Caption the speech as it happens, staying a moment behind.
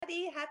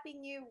happy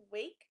new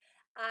week.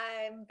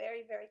 I'm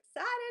very, very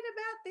excited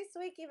about this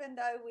week, even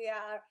though we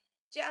are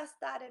just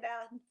started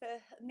out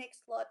the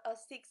next lot of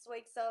 6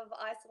 weeks of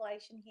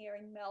isolation here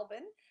in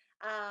Melbourne.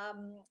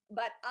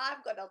 But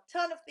I've got a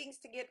ton of things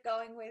to get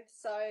going with,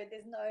 so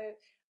there's no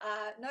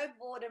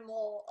boredom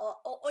or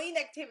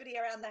inactivity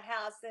around the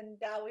house, and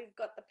we've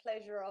got the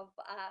pleasure of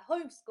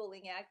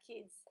homeschooling our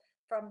kids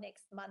from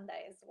next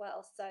Monday as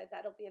well. So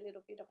that'll be a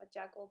little bit of a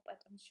juggle,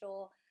 but I'm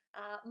sure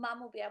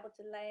mum will be able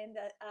to lend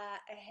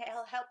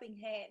a helping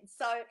hand.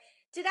 So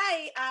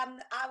today,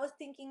 I was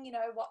thinking,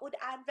 what would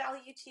add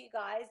value to you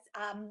guys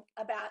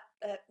about,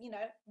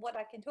 what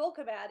I can talk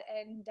about.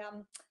 And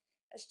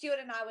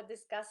Stuart and I were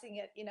discussing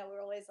it.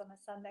 We're always on a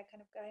Sunday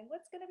kind of going,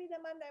 what's going to be the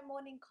Monday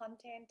morning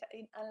content,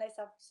 unless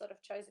I've sort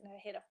of chosen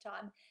ahead of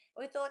time.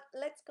 We thought,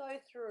 let's go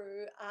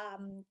through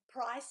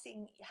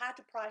pricing, how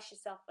to price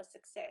yourself for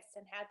success,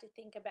 and how to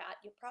think about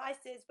your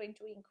prices, when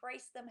to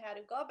increase them, how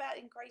to go about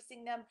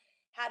increasing them,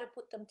 how to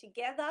put them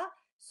together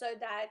so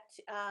that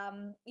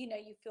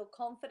you feel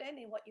confident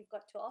in what you've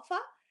got to offer,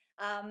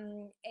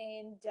 and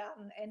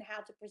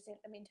how to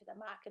present them into the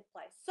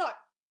marketplace. So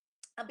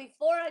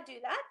before I do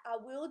that, I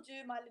will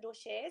do my little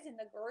shares in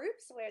the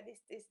groups where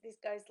this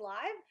goes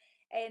live.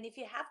 And if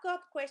you have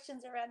got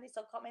questions around this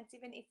or comments,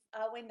 even if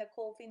when the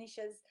call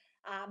finishes,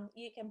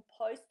 you can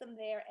post them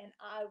there, and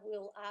I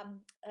will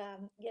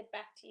get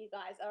back to you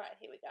guys. All right,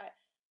 here we go.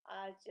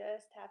 I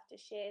just have to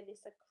share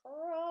this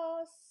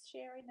across,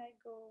 sharing a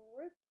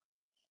group.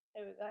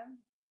 There we go.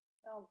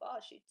 Oh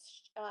gosh,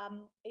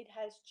 it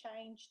has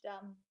changed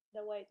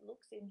the way it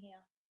looks in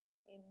here.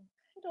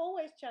 It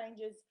always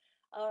changes.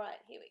 All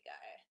right, here we go.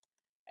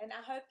 And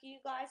I hope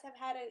you guys have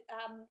had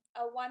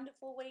a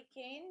wonderful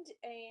weekend,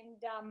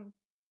 and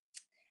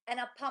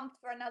are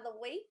pumped for another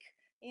week.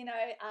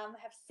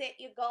 Have set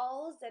your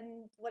goals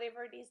and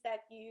whatever it is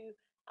that you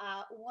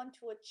want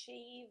to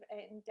achieve,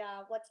 and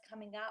what's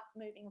coming up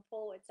moving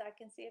forward. So I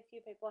can see a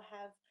few people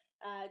have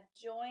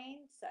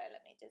joined. So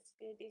let me just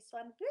do this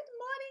one. Good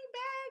morning,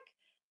 Beck.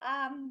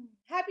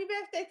 Happy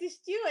birthday to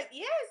Stuart.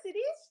 Yes, it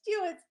is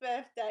Stuart's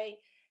birthday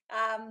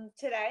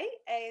today,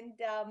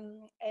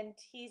 and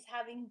he's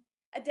having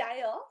a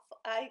day off.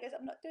 He goes,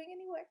 I'm not doing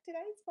any work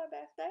today. It's my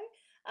birthday,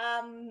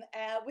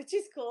 which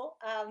is cool.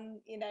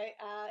 And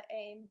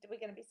we're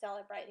going to be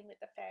celebrating with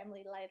the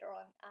family later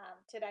on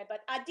today.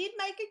 But I did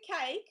make a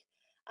cake.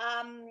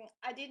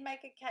 I did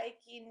make a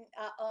cake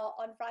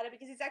on Friday,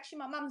 because it's actually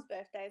my mum's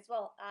birthday as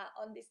well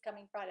on this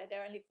coming Friday.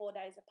 They're only 4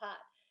 days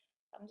apart.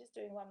 I'm just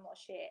doing one more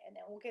share and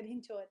then we'll get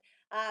into it.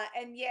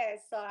 And yeah,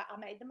 so I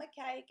made them a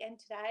cake, and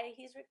today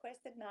he's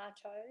requested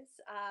nachos.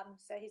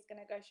 So he's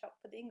going to go shop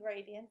for the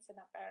ingredients, and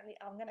apparently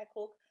I'm going to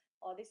cook.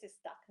 Oh, this is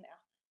stuck now.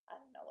 I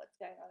don't know what's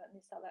going on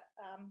this other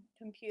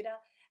computer.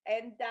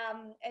 And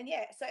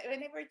yeah, so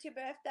whenever it's your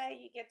birthday,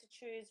 you get to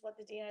choose what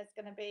the dinner is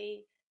going to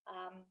be.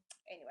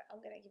 Anyway,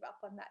 I'm going to give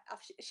up on that.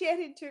 I've shared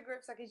in two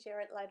groups. I can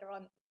share it later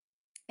on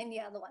in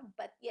the other one.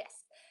 But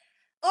yes.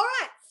 All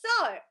right,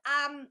 so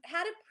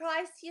how to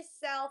price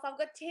yourself. I've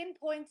got 10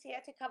 points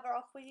here to cover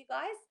off with you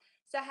guys.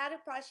 So how to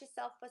price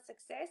yourself for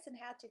success and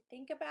how to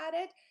think about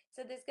it.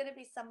 So there's going to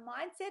be some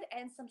mindset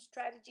and some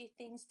strategy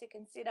things to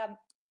consider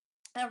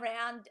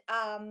around,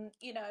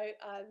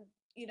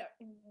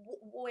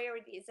 where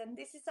it is. And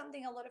this is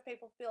something a lot of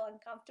people feel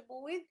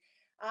uncomfortable with.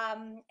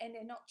 And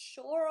they're not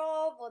sure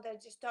of, or they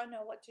just don't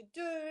know what to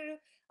do,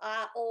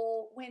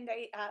 or when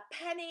they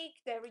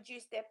panic, they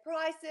reduce their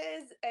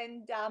prices,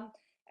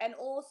 and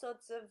all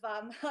sorts of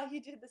you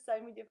do the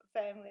same with your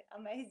family.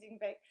 Amazing,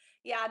 Beck.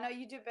 Yeah, I know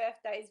you do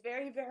birthdays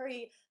very,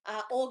 very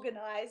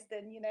organized,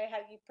 and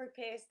how you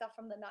prepare stuff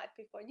from the night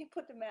before and you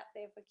put them out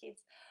there for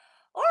kids.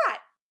 All right.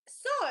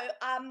 So,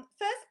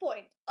 first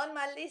point on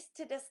my list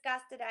to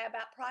discuss today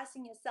about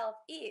pricing yourself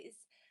is,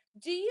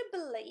 do you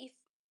believe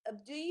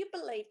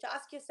to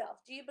ask yourself,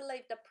 do you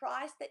believe the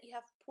price that you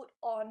have put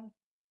on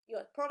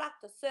your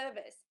product or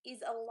service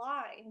is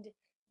aligned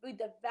with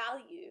the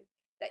value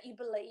that you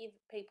believe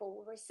people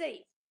will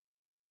receive?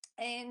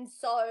 And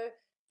so,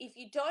 if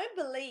you don't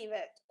believe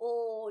it,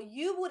 or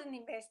you wouldn't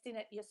invest in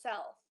it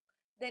yourself,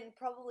 then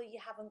probably you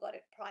haven't got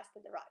it priced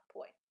at the right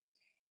point.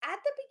 At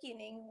the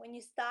beginning, when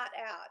you start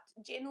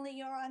out, generally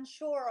you're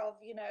unsure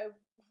of,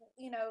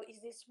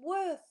 is this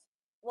worth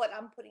what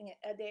I'm putting it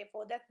there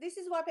for? That this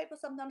is why people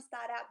sometimes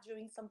start out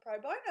doing some pro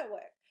bono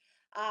work,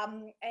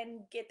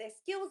 and get their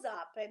skills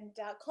up and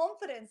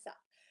confidence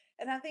up.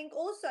 And I think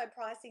also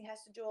pricing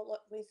has to do a lot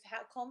with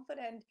how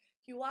confident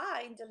you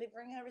are in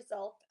delivering a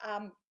result,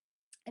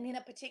 and in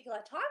a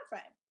particular time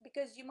frame,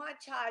 because you might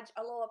charge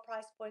a lower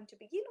price point to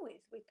begin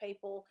with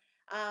people,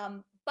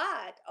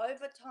 but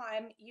over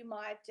time you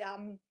might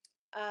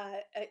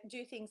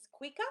do things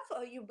quicker,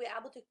 or you'll be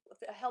able to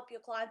help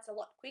your clients a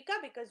lot quicker,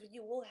 because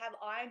you will have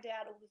ironed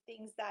out all the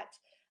things that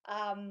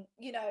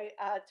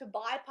to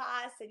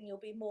bypass, and you'll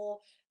be more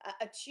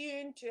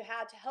attuned to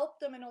how to help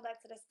them and all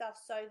that sort of stuff.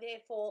 So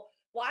therefore,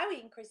 why we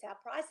increase our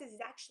prices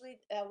is actually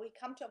we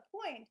come to a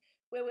point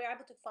where we're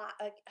able to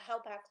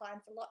help our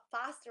clients a lot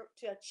faster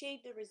to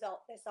achieve the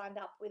result they signed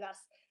up with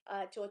us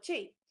to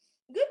achieve.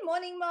 Good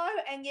morning, Mo.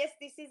 And yes,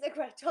 this is a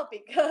great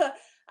topic.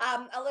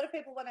 A lot of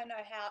people want to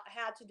know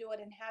how to do it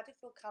and how to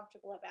feel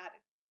comfortable about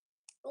it.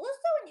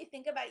 Also, when you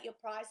think about your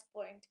price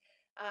point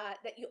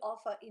that you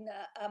offer in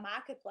a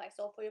marketplace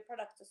or for your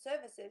products or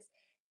services,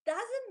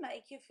 doesn't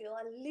make you feel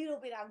a little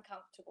bit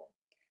uncomfortable.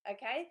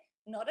 Okay,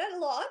 not a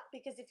lot,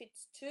 because if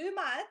it's too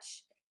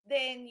much,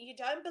 then you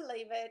don't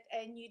believe it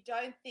and you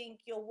don't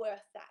think you're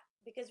worth that.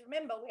 Because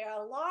remember, we're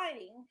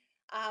aligning,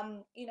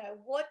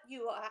 what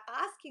you are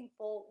asking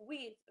for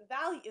with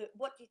value,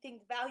 what you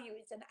think value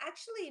is. And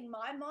actually, in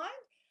my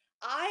mind,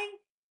 I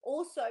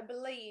also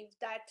believe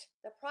that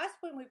the price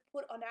point we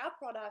put on our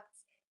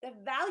products, the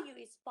value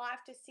is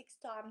 5 to 6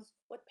 times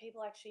what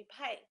people actually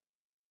pay.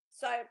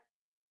 So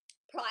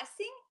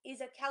pricing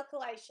is a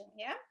calculation,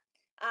 yeah.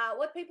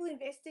 What people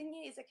invest in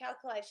you is a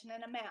calculation,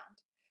 an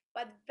amount,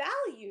 but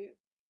value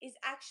is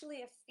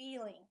actually a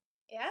feeling,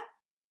 yeah,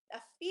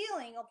 a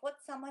feeling of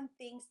what someone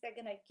thinks they're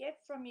going to get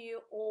from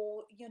you,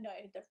 or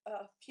the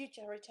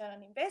future return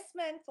on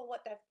investment for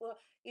what they've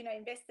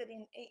invested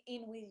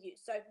in with you.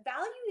 So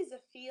value is a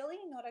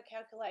feeling, not a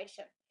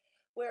calculation,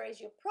 whereas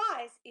your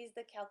price is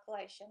the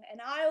calculation. And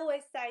I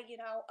always say,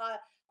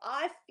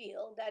 I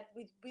feel that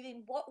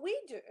within what we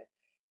do,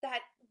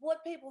 that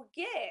what people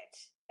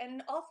get,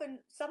 and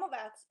often some of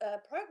our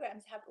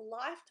programs have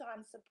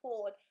lifetime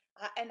support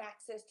and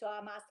access to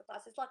our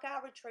masterclasses, like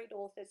our retreat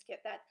authors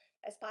get that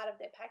as part of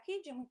their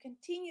package, and we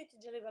continue to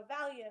deliver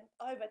value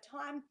over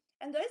time.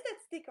 And those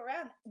that stick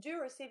around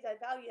do receive that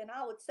value, and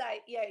I would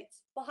say, yeah,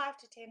 it's 5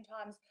 to 10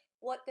 times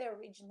what they're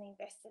originally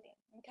invested in.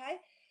 Okay,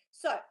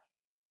 so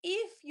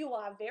if you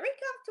are very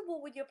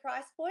comfortable with your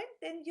price point,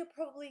 then you're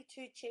probably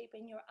too cheap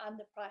and you're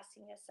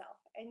underpricing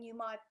yourself, and you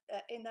might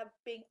end up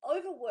being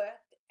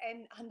overworked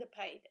and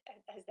underpaid,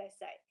 as they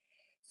say.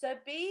 So,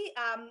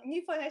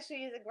 new financial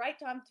year is a great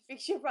time to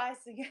fix your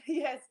pricing.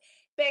 Yes,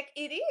 Beck,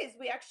 it is.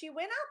 We actually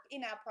went up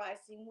in our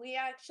pricing. We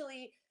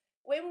actually,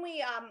 when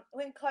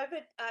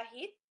COVID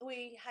hit,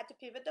 we had to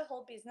pivot the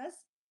whole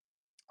business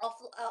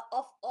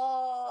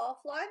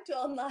offline to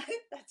online.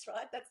 That's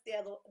right. That's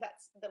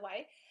the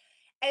way.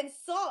 And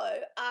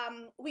so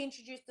we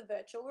introduced the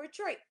virtual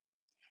retreat,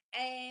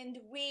 and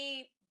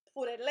we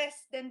put it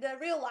less than the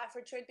real life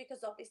retreat,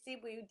 because obviously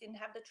we didn't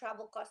have the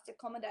travel cost,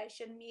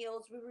 accommodation,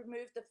 meals. We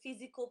removed the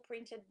physical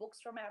printed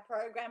books from our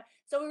program.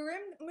 So we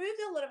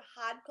removed a lot of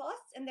hard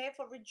costs and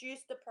therefore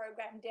reduced the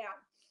program down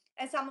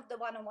and some of the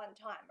one-on-one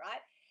time,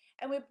 right?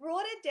 And we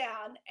brought it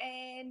down,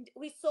 and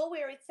we saw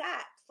where it's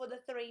at for the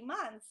 3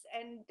 months,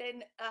 and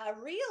then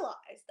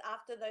realized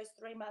after those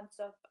 3 months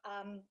of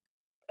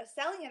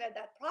selling it at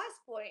that price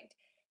point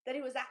that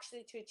it was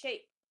actually too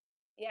cheap.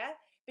 Yeah,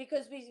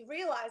 because we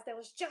realized there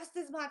was just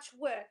as much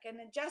work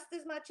and just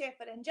as much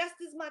effort and just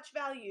as much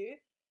value.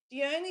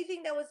 The only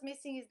thing that was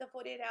missing is the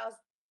 48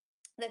 hours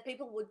that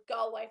people would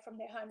go away from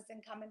their homes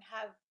and come and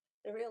have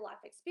the real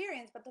life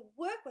experience. But the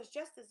work was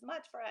just as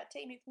much for our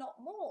team, if not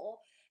more,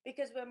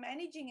 because we're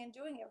managing and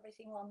doing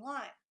everything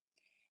online.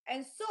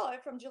 And so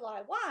from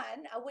July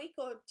 1, a week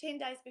or 10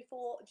 days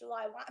before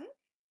July 1,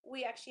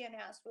 we actually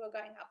announced we were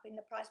going up in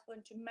the price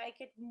point to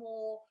make it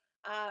more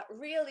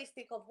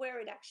realistic of where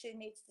it actually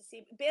needs to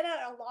see, better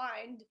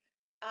aligned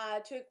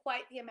to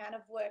equate the amount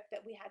of work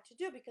that we had to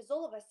do. Because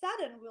all of a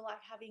sudden we're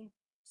like having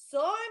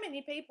so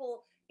many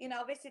people,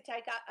 obviously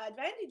take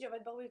advantage of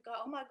it, but we've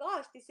got, oh my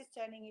gosh, this is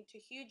turning into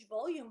huge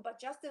volume, but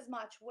just as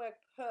much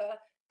work per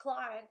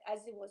client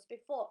as it was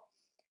before.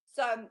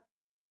 So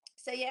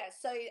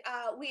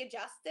we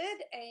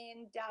adjusted,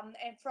 and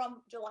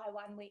from July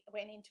 1 we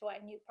went into a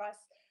new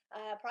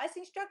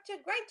pricing structure.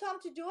 Great time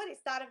to do it is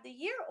start of the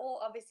year,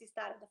 or obviously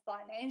start of the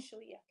financial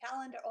year.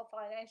 Calendar or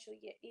financial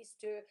year is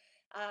to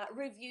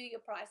review your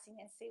pricing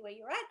and see where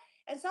you're at.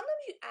 And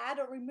sometimes you add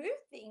or remove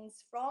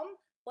things from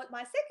what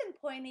my second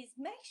point is.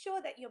 Make sure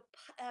that you're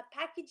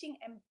packaging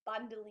and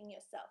bundling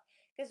yourself,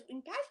 because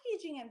in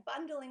packaging and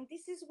bundling,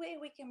 this is where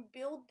we can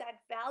build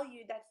that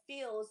value that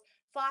feels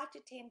 5 to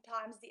 10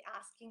 times the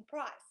asking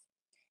price.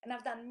 And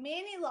I've done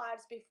many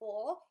lives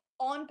before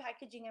on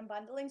packaging and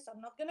bundling, so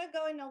I'm not going to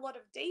go in a lot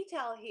of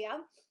detail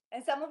here.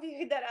 And some of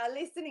you that are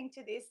listening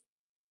to this,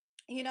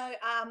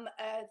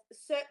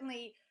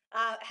 certainly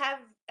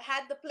have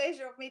had the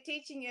pleasure of me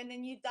teaching you, and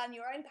then you've done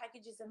your own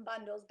packages and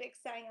bundles. Beck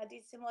saying I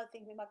did similar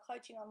thing with my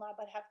coaching online,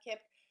 but have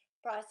kept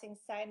pricing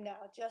same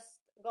now. Just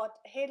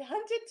got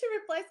headhunted to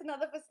replace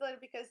another facility,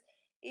 because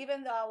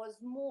even though I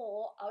was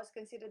more, I was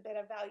considered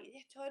better value.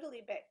 Yeah,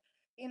 totally, Beck.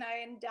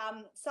 And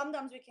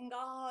sometimes we can go,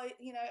 oh,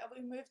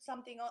 we moved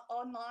something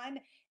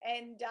online,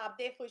 and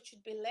therefore it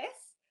should be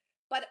less.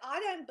 But I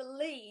don't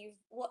believe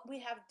what we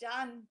have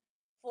done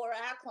for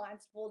our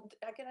clients, well,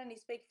 I can only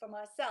speak for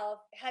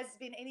myself, has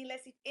been any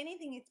less. If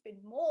anything, it's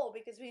been more,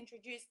 because we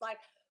introduced like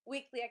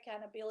weekly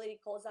accountability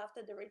calls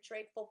after the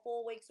retreat for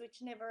 4 weeks,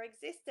 which never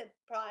existed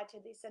prior to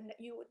this, and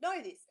you would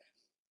know this.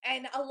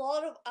 And a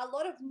lot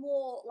of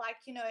more, like,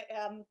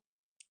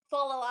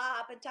 follow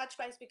up and touch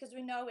base, because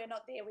we know we're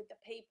not there with the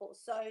people.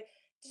 So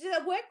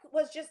the work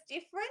was just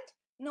different,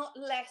 not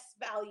less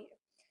value.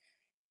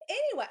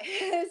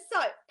 Anyway, so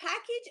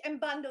package and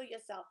bundle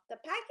yourself. The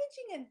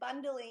packaging and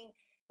bundling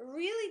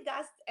really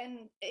does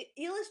and it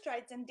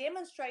illustrates and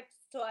demonstrates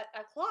to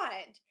a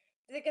client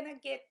they're going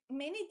to get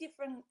many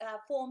different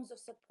forms of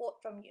support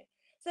from you.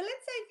 So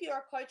let's say if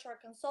you're a coach or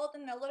a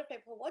consultant, a lot of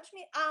people who watch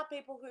me are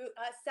people who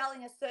are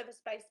selling a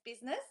service-based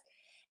business,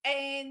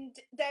 and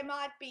they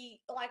might be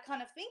like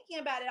kind of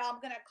thinking about it. Oh, I'm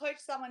going to coach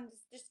someone,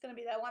 it's just going to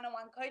be their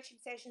one-on-one coaching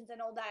sessions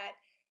and all that,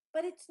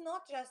 but it's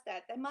not just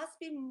that. There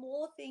must be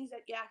more things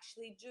that you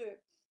actually do.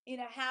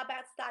 How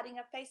about starting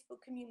a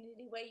Facebook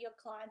community where your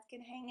clients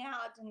can hang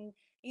out and,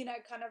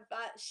 kind of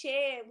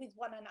share with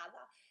one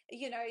another,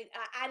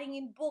 adding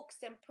in books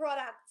and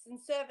products and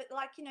service,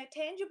 like,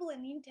 tangible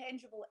and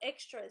intangible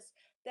extras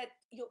that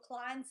your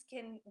clients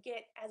can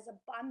get as a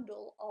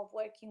bundle of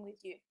working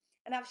with you.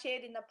 And I've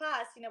shared in the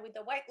past, with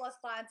the weight loss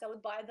clients, I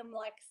would buy them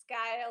like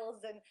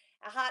scales and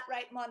a heart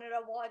rate monitor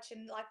watch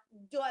and like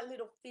do a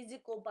little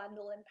physical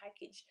bundle and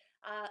package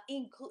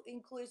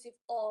inclusive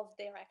of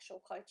their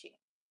actual coaching.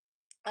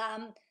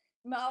 Um,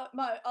 Mo,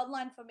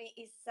 online for me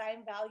is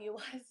same value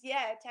as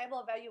yeah. Table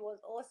of value was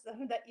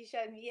awesome that you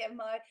showed me. Yeah,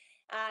 Mo.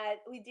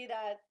 We did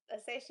a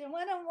session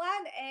one on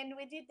one, and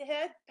we did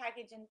her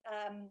package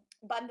and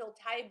bundle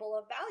table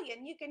of value,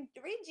 and you can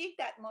rejig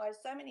that, Mo,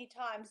 so many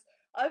times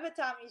over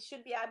time. You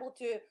should be able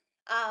to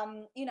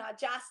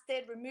adjust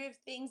it, remove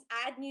things,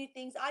 add new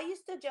things. I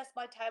used to adjust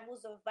my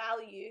tables of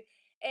value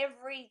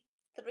every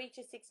 3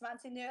 to 6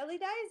 months in the early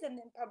days, and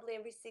then probably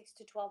every 6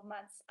 to 12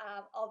 months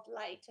of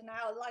late. And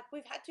now, like,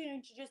 we've had to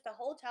introduce a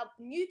whole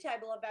new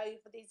table of value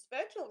for these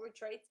virtual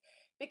retreats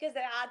because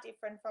they are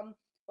different from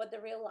what the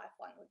real life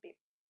one would be.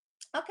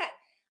 Okay,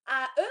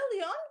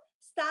 early on,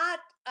 start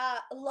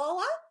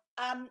lower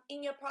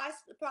in your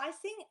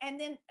pricing, and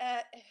then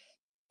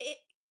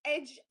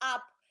edge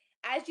up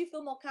as you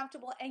feel more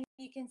comfortable, and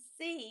you can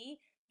see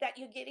that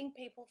you're getting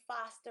people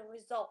faster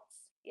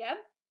results. Yeah.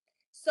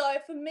 So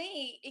for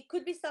me, it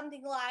could be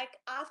something like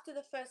after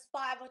the first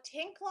 5 or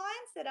 10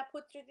 clients that I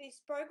put through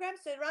this program.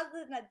 So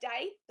rather than a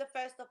date, the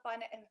first of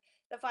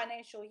the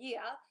financial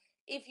year,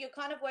 if you're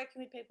kind of working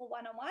with people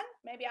one on one,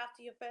 maybe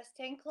after your first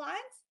 10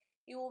 clients,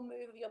 you will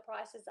move your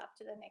prices up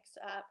to the next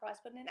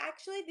price point. And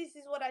actually, this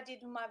is what I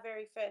did in my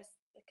very first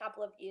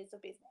couple of years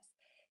of business.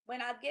 When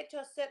I'd get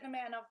to a certain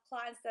amount of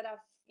clients that I've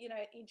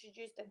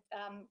introduced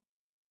and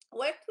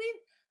worked with,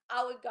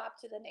 I would go up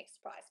to the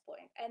next price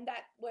point. And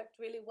that worked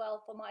really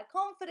well for my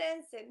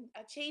confidence and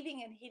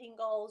achieving and hitting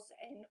goals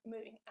and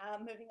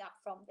moving up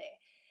from there.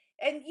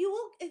 And you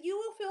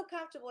will feel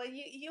comfortable.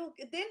 You'll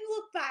then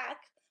look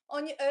back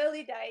on your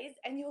early days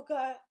and you'll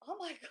go, oh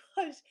my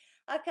gosh,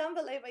 I can't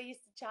believe I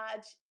used to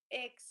charge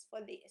X for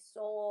this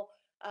or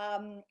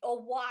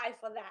Y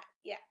for that.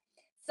 Yeah.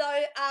 So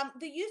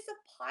the use of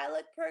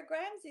pilot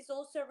programs is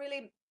also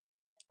really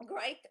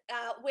great,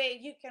 where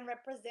you can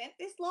represent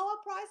this lower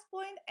price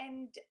point,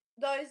 and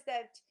those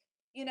that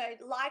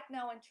like,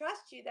 know and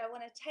trust you, that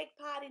want to take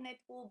part in it,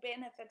 will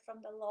benefit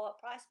from the lower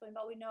price point.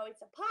 But we know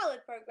it's a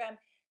pilot program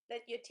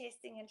that you're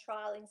testing and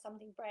trialing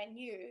something brand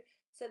new,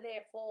 so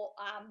therefore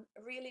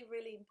really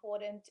really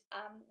important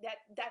that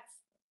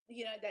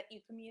you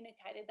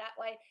communicate it that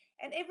way.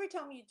 And every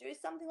time you do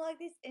something like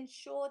this,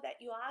 ensure that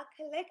you are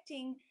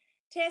collecting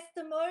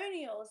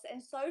testimonials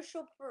and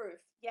social proof.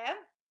 Yeah,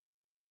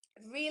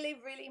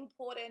 really really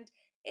important.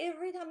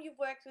 Every time you've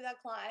worked with a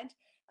client,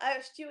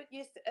 Stuart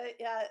used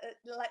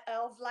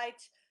of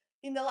late,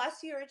 in the last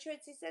few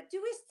retreats, he said,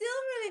 do we still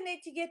really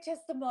need to get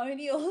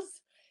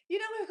testimonials? We've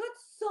got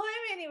so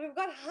many, we've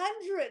got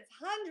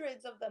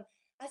hundreds of them.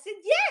 I said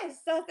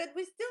yes. I said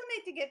we still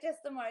need to get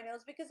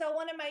testimonials because I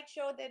want to make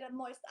sure they're the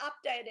most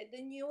updated,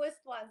 the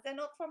newest ones. They're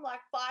not from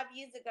like 5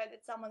 years ago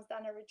that someone's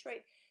done a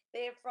retreat.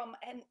 They're from,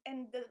 and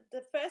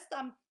the first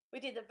time we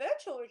did the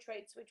virtual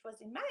retreats, which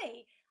was in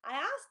May, I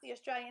asked the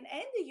Australian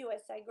and the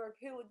USA group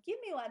who would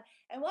give me one.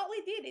 And what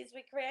we did is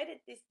we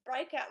created this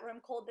breakout room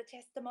called the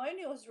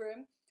testimonials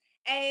room.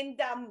 And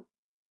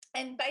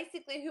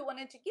basically who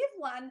wanted to give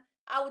one,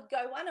 I would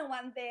go one on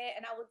one there,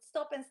 and I would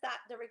stop and start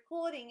the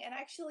recording, and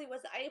actually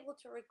was able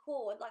to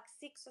record like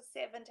 6 or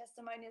 7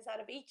 testimonials out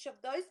of each of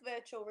those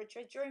virtual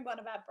retreats during one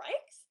of our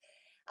breaks.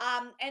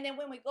 And then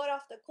when we got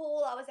off the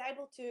call, I was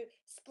able to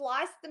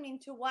splice them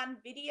into one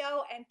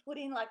video and put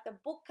in like the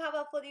book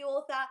cover for the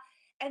author.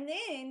 And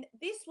then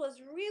this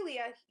was really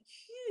a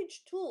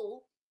huge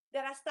tool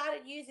that I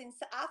started using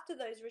after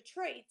those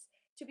retreats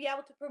to be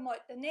able to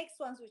promote the next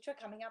ones, which are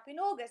coming up in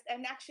August.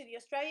 And actually, the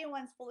Australian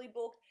one's fully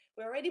booked.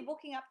 We're already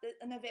booking up the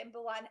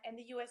November one, and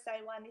the USA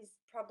one is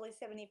probably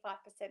 75%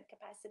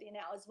 capacity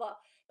now as well.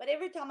 But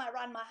every time I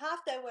run my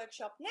half day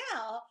workshop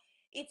now,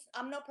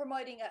 I'm not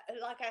promoting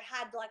like I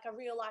had like a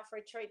real life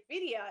retreat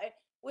video,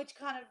 which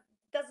kind of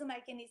doesn't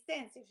make any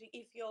sense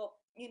if you're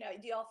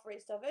the offer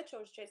is a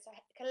virtual retreat. So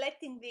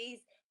collecting these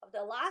of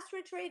the last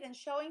retreat and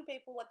showing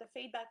people what the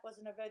feedback was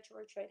in a virtual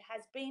retreat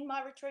has been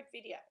my retreat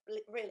video,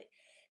 really.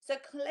 So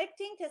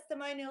collecting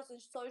testimonials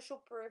and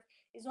social proof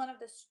is one of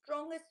the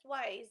strongest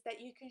ways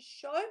that you can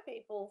show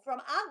people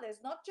from others,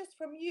 not just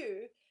from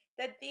you,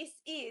 that this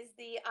is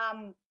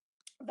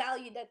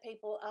value that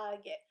people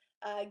get.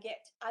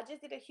 I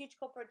just did a huge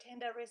corporate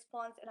tender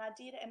response, and I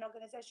did an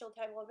organizational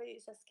table already,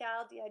 so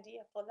scaled the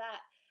idea for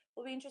that.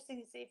 Will be interesting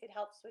to see if it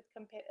helps with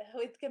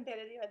with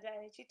competitive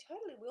advantage. It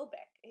totally will,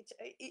 Beck.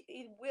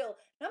 It will.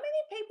 Not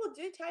many people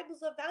do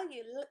tables of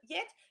value,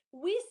 yet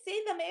we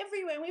see them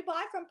everywhere. We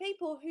buy from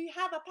people who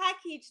have a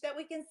package that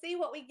we can see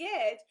what we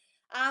get,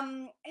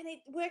 and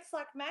it works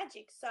like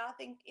magic. So I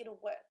think it'll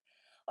work.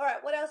 All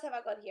right, what else have I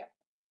got here?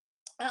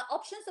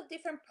 Options of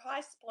different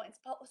price points.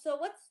 So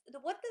what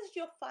does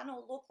your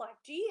funnel look like?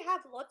 Do you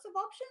have lots of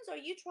options, or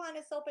are you trying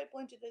to sell people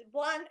into the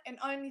one and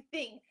only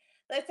thing?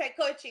 Let's say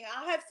coaching.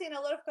 I have seen a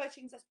lot of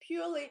coachings as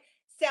purely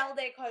sell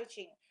their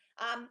coaching.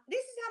 This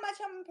is how much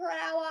I'm per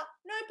hour,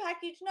 no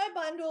package, no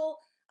bundle,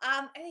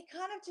 and it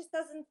kind of just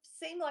doesn't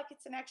seem like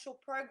it's an actual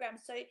program.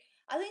 So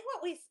I think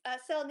what we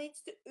sell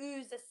needs to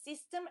ooze a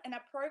system and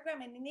a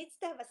program, and it needs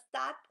to have a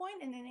start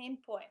point and an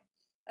end point.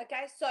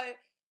 Okay, so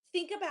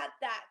think about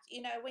that.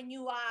 When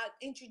you are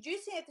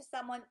introducing it to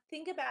someone,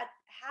 think about,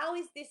 how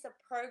is this a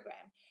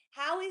program?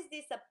 How is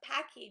this a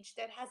package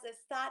that has a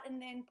start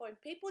and end point?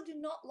 People do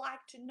not like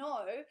to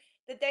know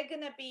that they're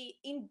going to be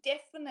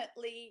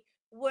indefinitely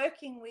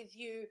working with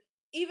you,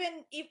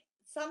 even if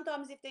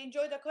sometimes if they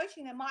enjoy the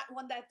coaching, they might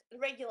want that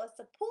regular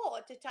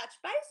support to touch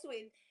base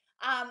with,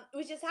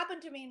 which has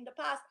happened to me in the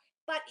past.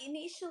 But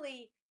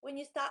initially, when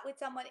you start with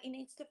someone, it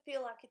needs to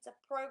feel like it's a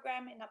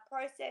program and a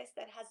process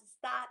that has a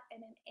start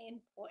and an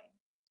end point.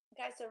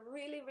 Okay, so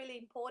really, really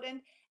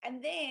important.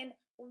 And then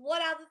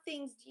what other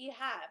things do you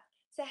have?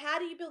 So how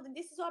do you build? And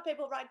this is why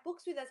people write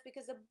books with us,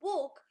 because a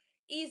book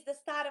is the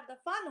start of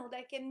the funnel.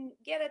 They can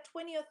get a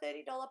 $20 or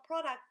 $30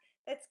 product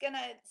that's going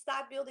to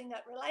start building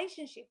that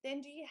relationship.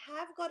 Then do you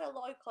have got a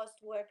low cost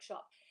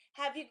workshop?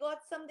 Have you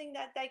got something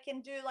that they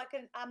can do, like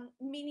a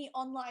mini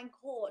online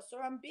course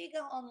or a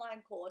bigger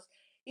online course?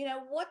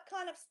 What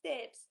kind of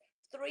steps,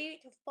 3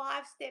 to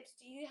 5 steps,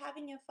 do you have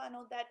in your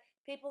funnel that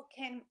people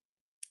can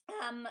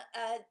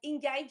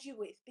engage you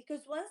with?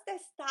 Because once they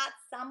start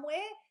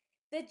somewhere,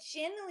 they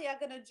generally are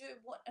going to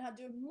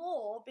do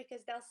more, because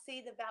they'll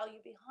see the value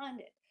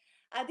behind it.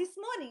 This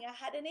morning, I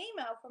had an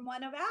email from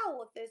one of our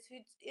authors who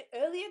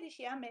earlier this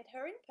year I met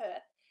her in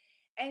Perth,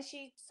 and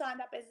she signed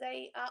up as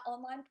a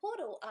online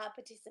portal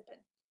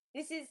participant.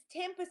 This is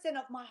 10%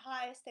 of my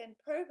highest end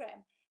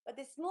program. But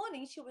this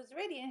morning she was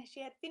ready, and she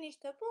had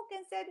finished her book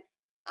and said,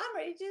 I'm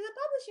ready to do the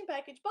publishing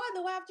package. By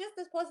the way, I've just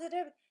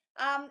deposited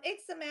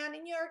X amount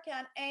in your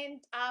account,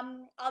 and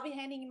I'll be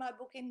handing you my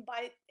book in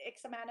by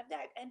X amount of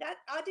date. And that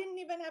I didn't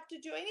even have to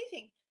do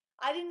anything.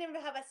 I didn't even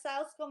have a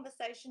sales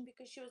conversation,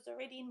 because she was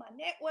already in my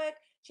network.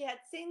 She had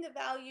seen the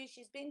value.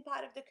 She's been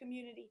part of the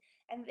community,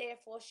 and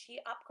therefore she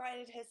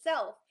upgraded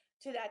herself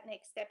to that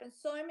next step. And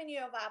so many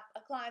of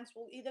our clients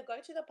will either go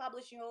to the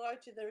publishing or go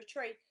to the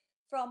retreat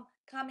from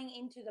coming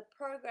into the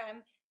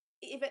program,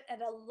 even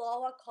at a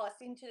lower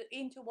cost,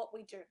 into what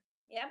we do.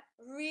 Yeah,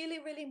 really,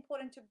 really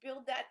important to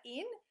build that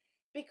in,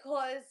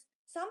 because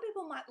some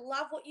people might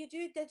love what you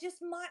do, they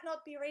just might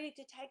not be ready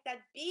to take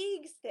that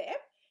big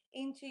step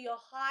into your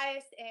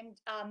highest end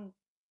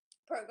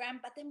program,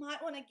 but they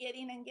might want to get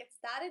in and get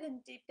started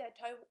and dip their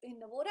toe in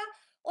the water,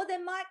 or they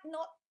might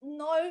not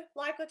know,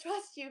 like, or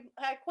trust you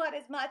quite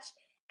as much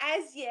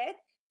as yet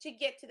to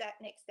get to that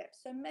next step.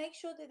 So make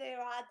sure that there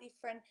are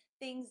different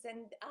things,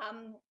 and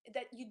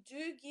that you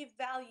do give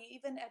value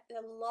even at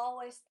the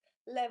lowest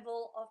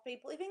level of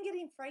people, even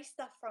getting free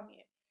stuff from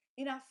you.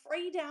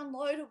 Free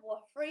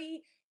downloadable,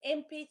 free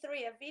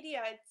MP3, a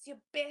video. It's your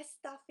best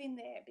stuff in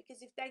there,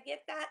 because if they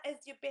get that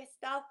as your best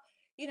stuff,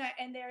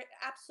 and they're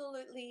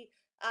absolutely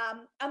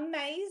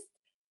amazed,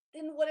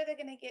 then what are they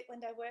going to get when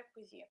they work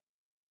with you?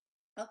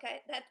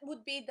 Okay, that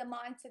would be the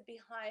mindset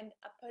behind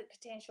a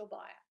potential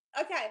buyer.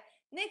 Okay,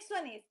 next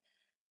one is,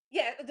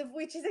 yeah,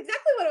 which is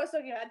exactly what I was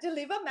talking about.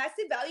 Deliver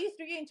massive value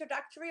through your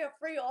introductory or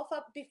free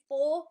offer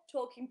before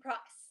talking price.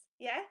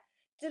 Yeah,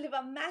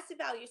 deliver massive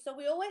value. So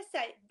we always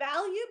say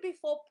value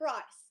before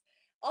price.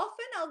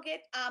 Often I'll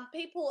get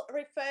people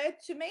referred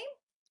to me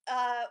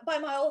by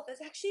my authors.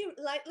 Actually,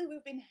 lately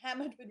we've been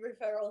hammered with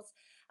referrals,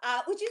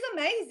 which is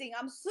amazing.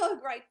 I'm so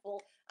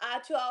grateful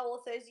to our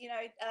authors,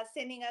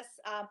 sending us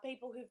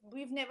people who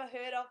we've never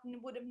heard of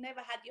and would have never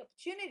had the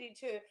opportunity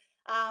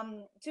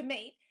to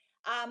meet.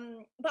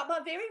 But my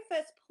very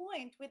first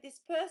point with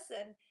this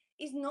person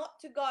is not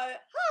to go,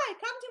 hi,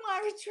 come to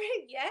my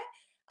retreat. Yeah.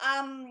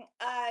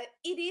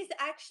 It is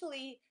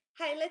actually,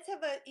 hey, let's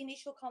have an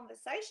initial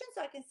conversation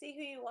so I can see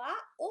who you are.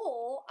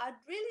 Or I'd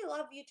really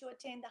love you to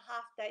attend the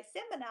half day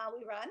seminar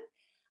we run.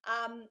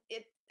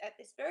 It at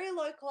this very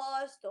low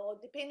cost, or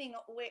depending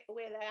on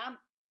where they are.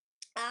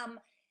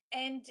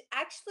 And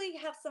actually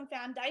have some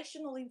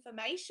foundational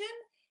information,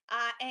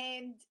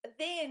 and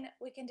then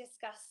we can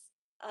discuss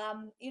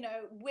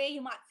where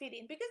you might fit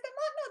in, because they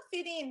might not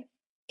fit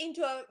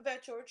into a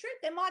virtual retreat.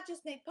 They might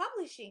just need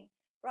publishing,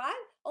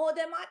 right? Or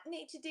they might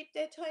need to dip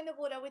their toe in the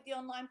water with the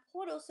online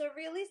portal. So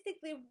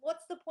realistically,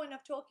 what's the point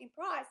of talking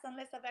price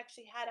unless I've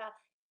actually had a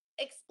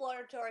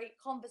exploratory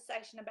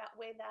conversation about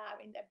where they are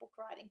in their book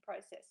writing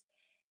process?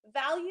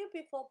 value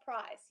before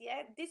price.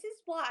 Yeah, this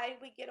is why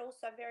we get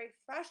also very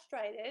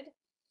frustrated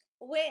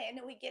when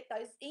we get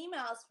those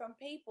emails from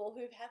people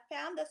who have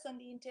found us on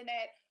the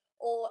internet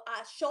or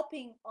are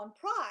shopping on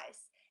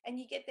price, and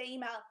you get the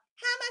email,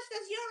 how much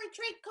does your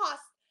retreat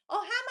cost,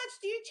 or how much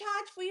do you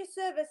charge for your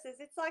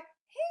services? It's like,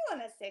 hang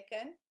on a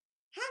second,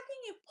 how can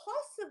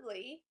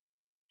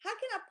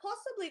I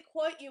possibly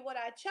quote you what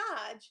I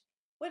charge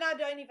when I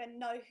don't even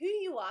know who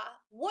you are,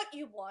 what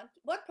you want,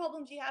 what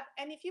problems you have,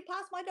 and if you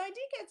pass my no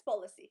decades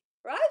policy,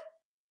 right?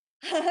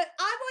 I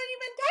won't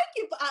even take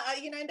you.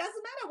 It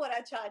doesn't matter what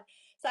I charge.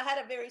 So I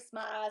had a very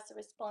smart ass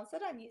response. I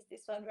don't use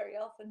this one very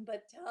often,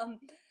 but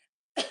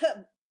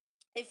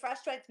it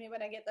frustrates me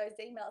when I get those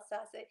emails. So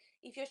I say,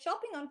 if you're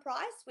shopping on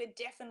price, we're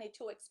definitely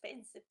too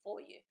expensive for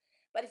you.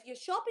 But if you're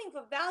shopping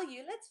for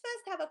value, let's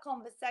first have a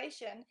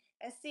conversation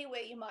and see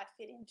where you might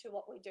fit into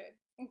what we do.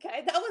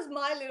 Okay, that was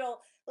my little,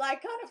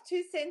 like, kind of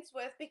 2 cents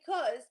worth,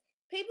 because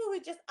people who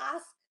just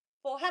ask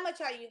for how much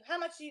are you, how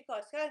much do you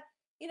cost, they're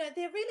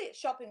really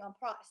shopping on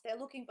price. They're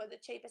looking for the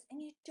cheapest,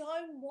 and you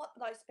don't want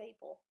those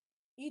people.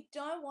 You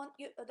don't want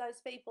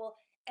those people,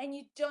 and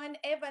you don't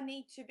ever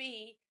need to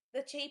be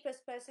the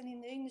cheapest person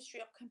in the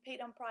industry or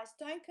compete on price.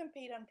 Don't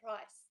compete on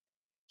price.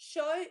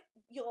 Show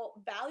your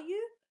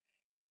value,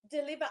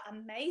 deliver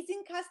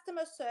amazing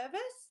customer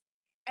service,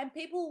 and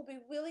people will be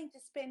willing to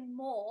spend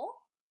more.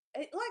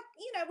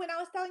 When I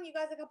was telling you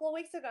guys a couple of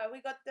weeks ago,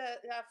 we got the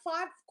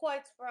 5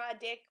 quotes for our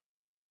deck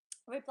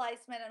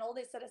replacement and all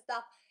this sort of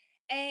stuff.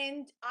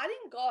 And I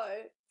didn't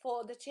go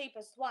for the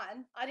cheapest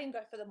one. I didn't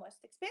go for the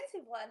most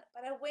expensive one,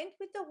 but I went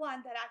with the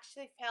one that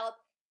actually felt,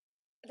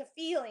 the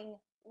feeling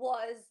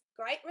was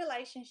great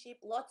relationship,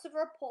 lots of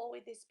rapport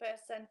with this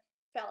person,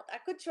 felt I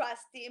could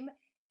trust him,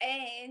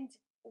 and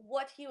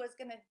what he was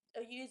going to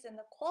use and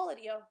the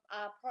quality of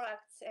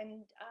products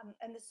and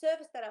the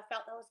service that I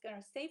felt I was going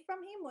to receive from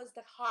him was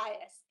the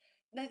highest.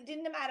 It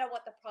didn't matter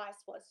what the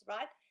price was,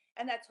 right?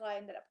 And that's what I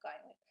ended up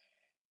going with.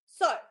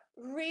 So,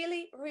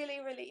 really,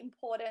 really, really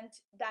important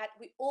that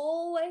we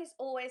always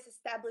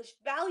establish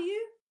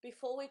value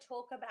before we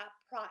talk about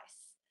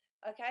price.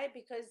 Okay,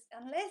 because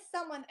unless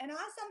someone, and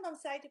I sometimes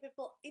say to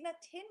people, in a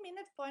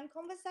 10-minute phone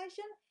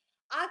conversation,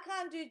 I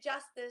can't do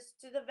justice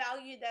to the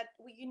value that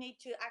you need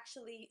to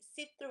actually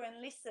sit through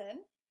and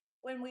listen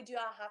when we do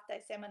our half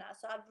day seminar.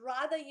 So, I'd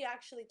rather you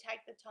actually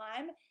take the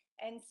time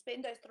and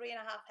spend those 3.5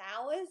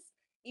 hours,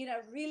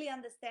 really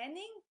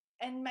understanding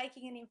and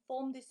making an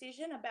informed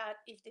decision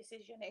about if this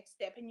is your next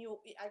step and you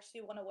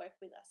actually want to work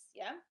with us.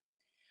 Yeah.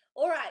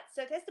 All right.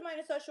 So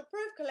testimonial, social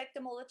proof, collect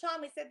them all the time.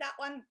 We said that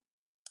one.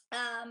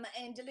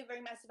 And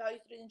delivering massive value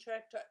through the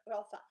introductory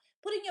offer.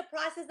 Putting your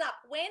prices up.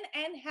 When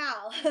and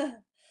how?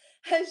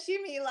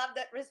 Shimi, love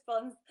that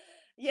response.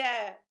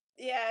 Yeah.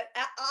 Yeah,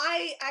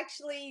 I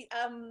actually,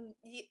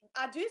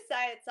 I do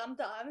say it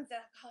sometimes.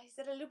 Oh, is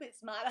it a little bit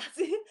smart?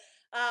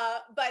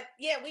 But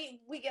yeah,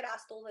 we get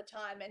asked all the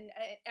time, and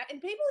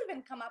people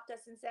even come up to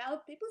us and say,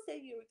 "Oh, people say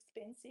you're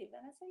expensive,"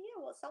 and I say,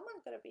 "Yeah, well,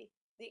 someone's got to be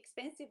the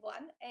expensive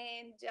one,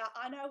 and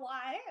I know why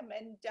I am,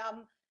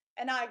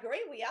 and I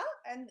agree we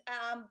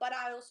are, but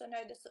I also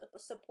know the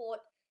support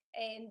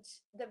and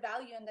the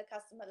value and the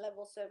customer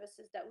level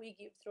services that we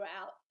give through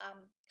our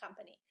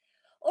company."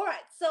 All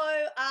right,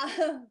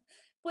 so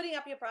putting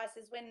up your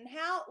prices, when and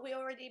how, we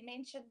already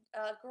mentioned,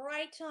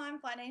 great time,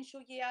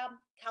 financial year,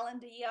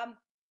 calendar year.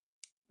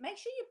 Make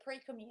sure you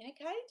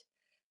pre-communicate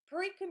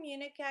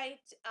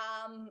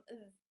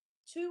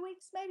 2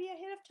 weeks maybe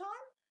ahead of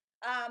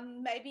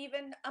time, maybe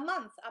even a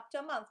month, up to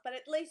a month, but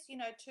at least, we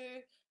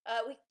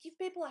give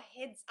people a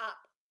heads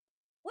up.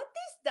 What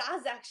this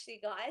does actually,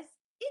 guys,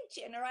 it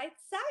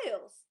generates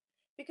sales,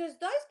 because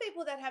those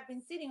people that have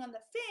been sitting on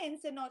the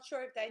fence and not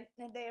sure if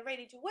they're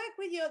ready to work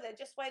with you, or they're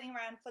just waiting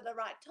around for the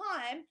right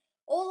time,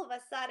 all of a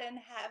sudden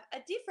have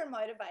a different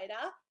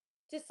motivator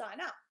to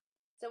sign up.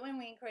 So when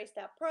we increased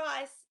our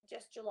price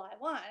just July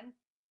 1,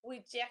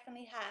 we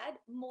definitely had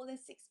more than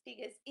 6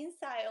 figures in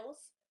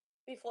sales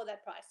before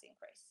that price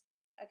increase.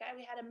 Okay,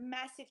 we had a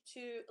massive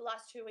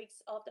last 2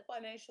 weeks of the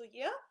financial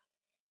year,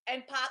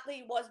 and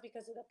partly was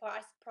because of the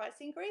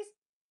price increase,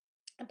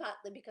 and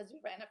partly because we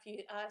ran a few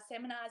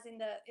seminars in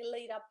the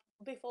lead up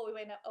before we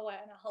went away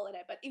on a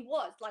holiday. But it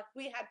was like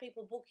we had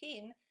people book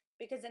in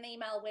because an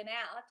email went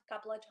out a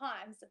couple of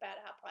times about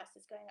our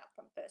prices going up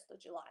from 1st of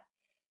July.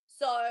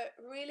 So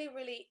really,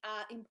 really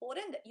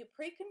important that you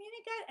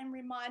pre-communicate and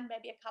remind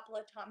maybe a couple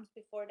of times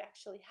before it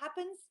actually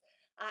happens,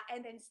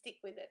 and then stick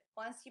with it.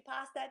 Once you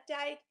pass that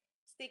date,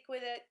 stick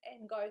with it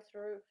and go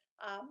through,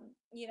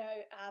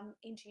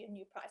 into your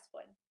new price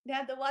point.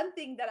 Now, the one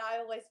thing that I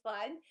always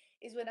find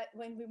is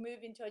when we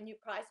move into a new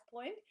price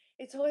point,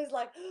 it's always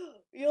like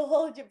you'll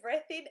hold your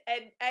breath in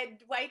and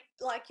wait,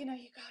 like, you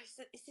go,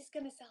 is this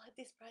going to sell at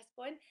this price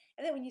point?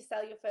 And then when you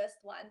sell your first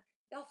one,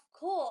 of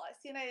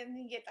course, and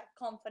you get that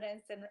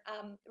confidence and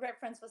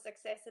reference for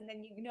success, and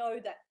then you know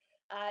that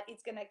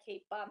it's going to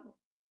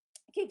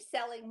keep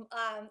selling,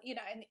 and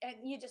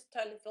you just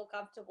totally feel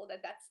comfortable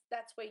that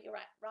that's where you're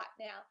at right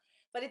now.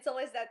 But it's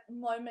always that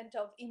moment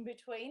of in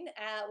between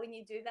when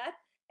you do that,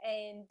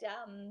 and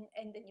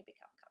then you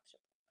become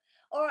comfortable.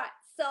 All right.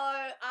 So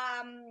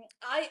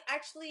I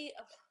actually,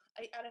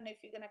 I don't know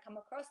if you're going to come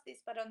across this,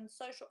 but on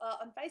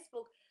on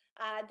Facebook,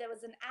 there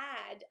was an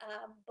ad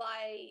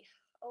by,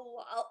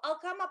 oh, I'll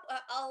come up,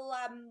 I'll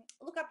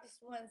look up this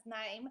woman's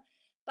name,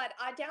 but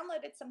I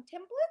downloaded some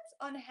templates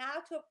on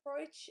how to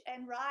approach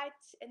and write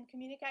and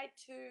communicate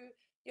to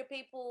your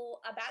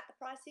people about the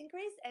price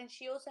increase. And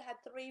she also had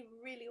three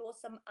really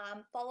awesome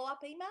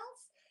follow-up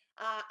emails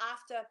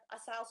after a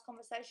sales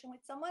conversation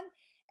with someone,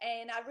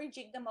 and I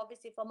rejigged them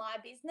obviously for my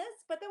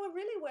business, but they were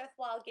really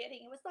worthwhile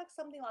getting. It was like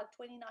something like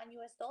 29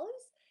 US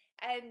dollars.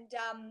 And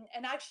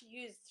I actually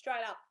used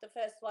straight up the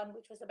first one,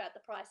 which was about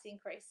the price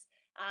increase,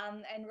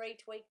 and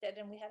retweaked it,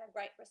 and we had a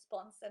great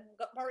response and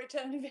got my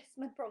return on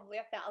investment probably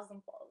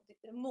 1,000-fold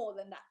more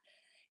than that.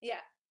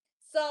 Yeah.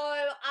 So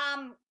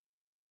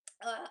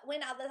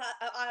when others,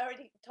 I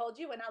already told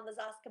you, when others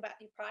ask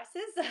about your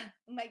prices,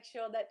 make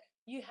sure that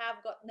you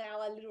have got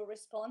now a little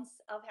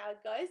response of how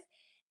it goes.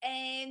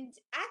 And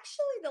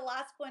actually, the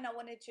last point I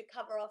wanted to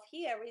cover off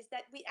here is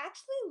that we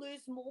actually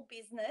lose more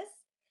business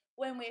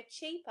when we're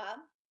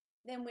cheaper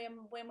than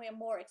when we're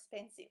more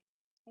expensive.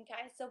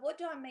 Okay, so what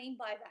do I mean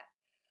by that?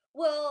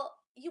 Well,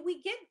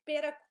 we get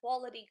better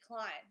quality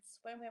clients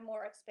when we're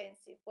more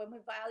expensive, when we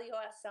value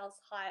ourselves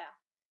higher.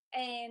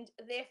 And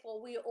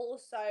therefore, we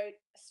also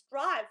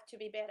strive to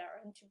be better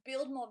and to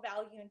build more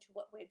value into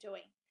what we're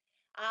doing.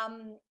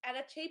 At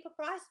a cheaper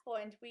price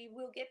point, we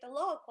will get the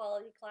lower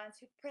quality clients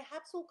who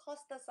perhaps will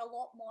cost us a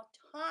lot more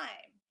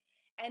time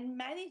and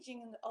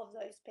managing of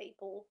those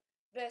people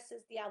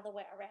versus the other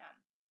way around.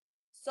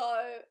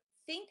 So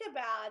think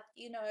about,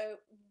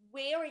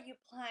 where are you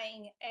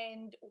playing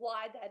and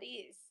why that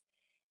is,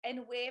 and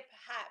where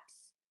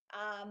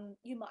perhaps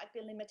you might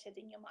be limited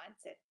in your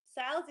mindset.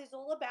 Sales is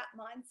all about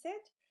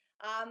mindset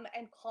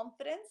and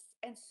confidence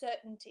and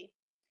certainty.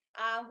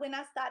 When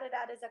I started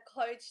out as a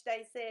coach,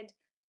 they said,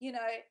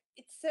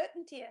 it's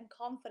certainty and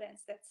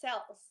confidence that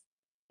sells.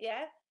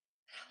 Yeah.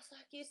 I was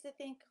like, used to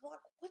think, like,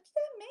 what does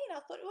that mean?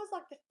 I thought it was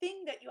like the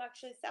thing that you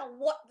actually sell,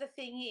 what the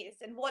thing is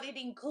and what it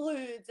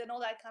includes and all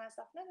that kind of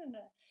stuff. No, no,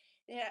 no.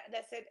 Yeah,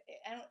 they said,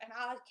 and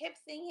I kept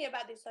thinking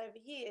about this over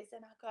years,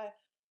 and I go,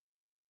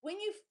 when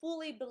you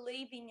fully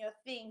believe in your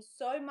thing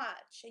so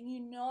much and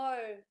you know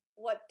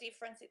what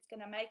difference it's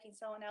going to make in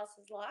someone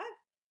else's life,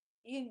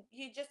 you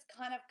just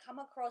kind of come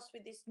across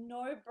with this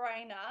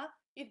no-brainer.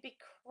 You'd be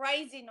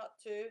crazy not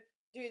to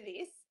do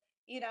this,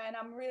 and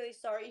I'm really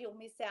sorry you'll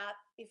miss out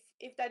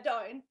if they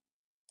don't,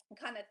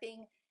 kind of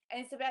thing.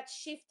 And it's about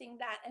shifting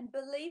that and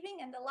believing.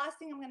 And the last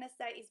thing I'm going to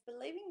say is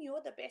believing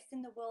you're the best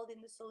in the world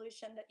in the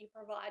solution that you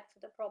provide for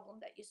the problem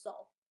that you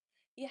solve.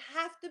 You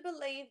have to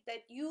believe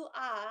that you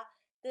are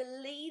the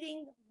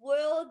leading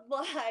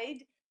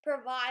worldwide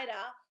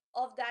provider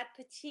of that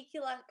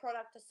particular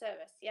product or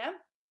service. Yeah.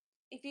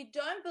 If you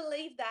don't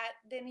believe that,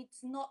 then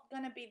it's not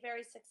going to be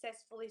very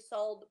successfully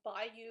sold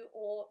by you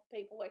or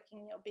people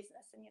working in your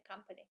business and your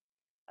company.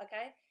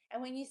 Okay.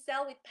 And when you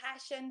sell with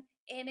passion,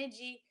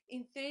 energy,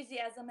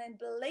 enthusiasm, and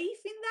belief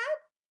in that,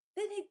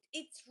 then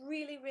it's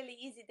really, really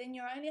easy. Then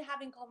you're only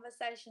having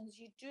conversations.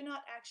 You do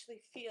not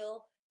actually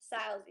feel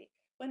salesy.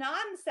 When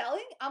I'm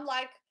selling, I'm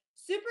like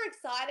super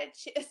excited,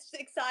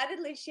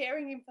 excitedly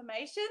sharing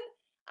information,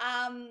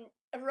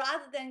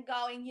 rather than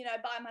going,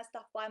 buy my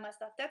stuff, buy my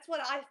stuff. That's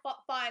what I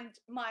find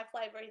my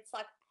flavor. It's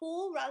like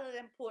pull rather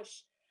than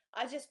push.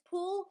 I just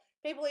pull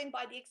people in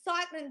by the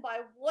excitement,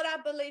 by what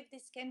I believe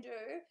this can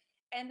do.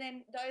 And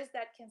then those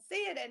that can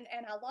see it and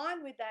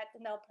align with that,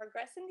 then they'll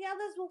progress. And the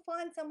others will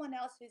find someone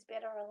else who's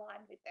better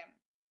aligned with them.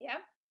 Yeah.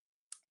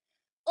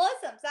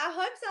 Awesome. So I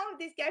hope some of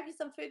this gave you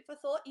some food for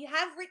thought. You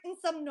have written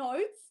some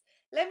notes.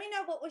 Let me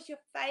know what was your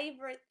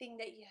favorite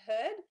thing that you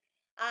heard.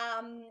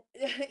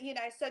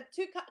 So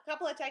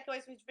couple of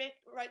takeaways which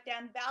wrote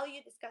down: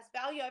 value, discuss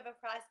value over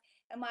price,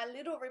 and my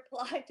little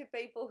reply to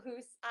people who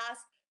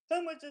ask,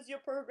 how much does your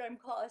program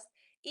cost?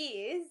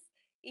 Is,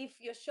 if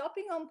you're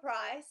shopping on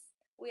price,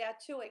 we are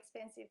too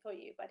expensive for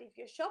you. But if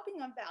you're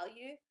shopping on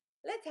value,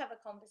 let's have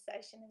a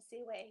conversation and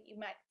see where you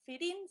might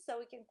fit in so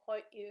we can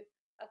quote you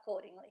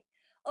accordingly.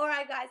 All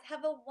right, guys,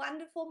 have a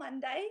wonderful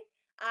Monday.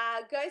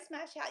 Go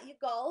smash out your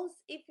goals.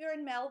 If you're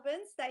in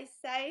Melbourne, stay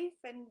safe.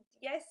 And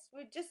yes,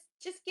 we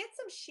just get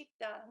some shit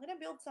done. I'm going to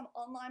build some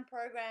online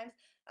programs.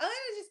 I'm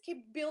going to just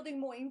keep building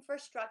more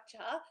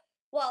infrastructure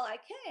while I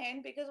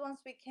can, because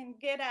once we can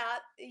get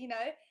out,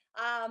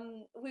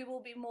 we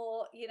will be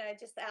more,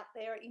 just out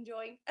there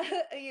enjoying,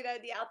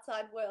 the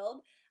outside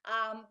world.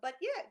 But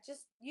yeah,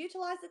 just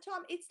utilize the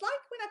time. It's like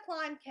when a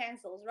client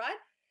cancels, right?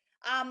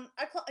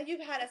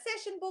 You've had a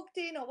session booked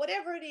in or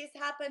whatever it is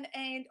happen,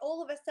 and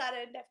all of a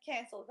sudden they've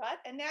cancelled, right?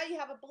 And now you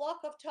have a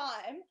block of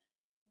time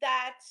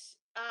that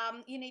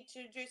you need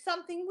to do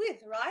something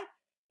with, right?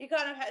 You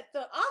kind of had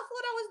thought, I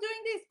thought I was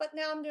doing this, but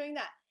now I'm doing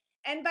that.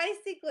 And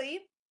basically,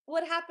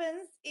 what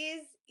happens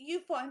is you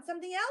find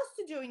something else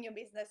to do in your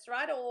business,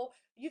 right? Or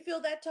you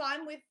fill that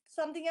time with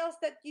something else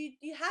that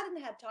you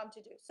hadn't had time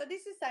to do. So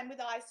this is the same with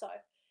ISO.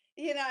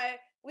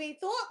 We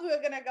thought we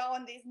were going to go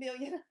on these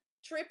million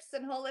trips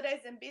and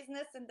holidays and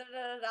business and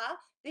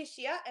this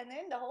year, and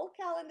then the whole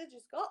calendar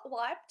just got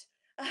wiped.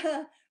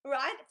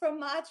 Right from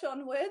March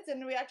onwards,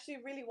 and we actually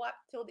really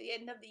wiped till the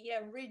end of the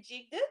year and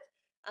rejigged it,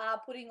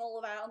 putting all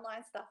of our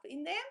online stuff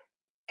in there,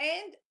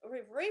 and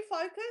we've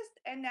refocused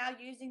and now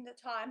using the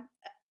time,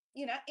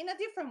 in a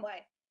different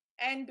way,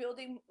 and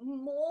building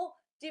more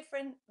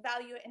different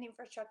value and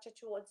infrastructure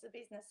towards the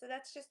business. So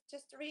that's just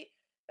to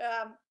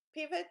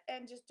pivot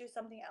and just do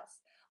something else.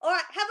 All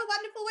right, have a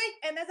wonderful week,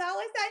 and as I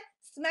always say,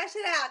 smash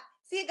it out.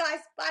 See you guys.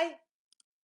 Bye.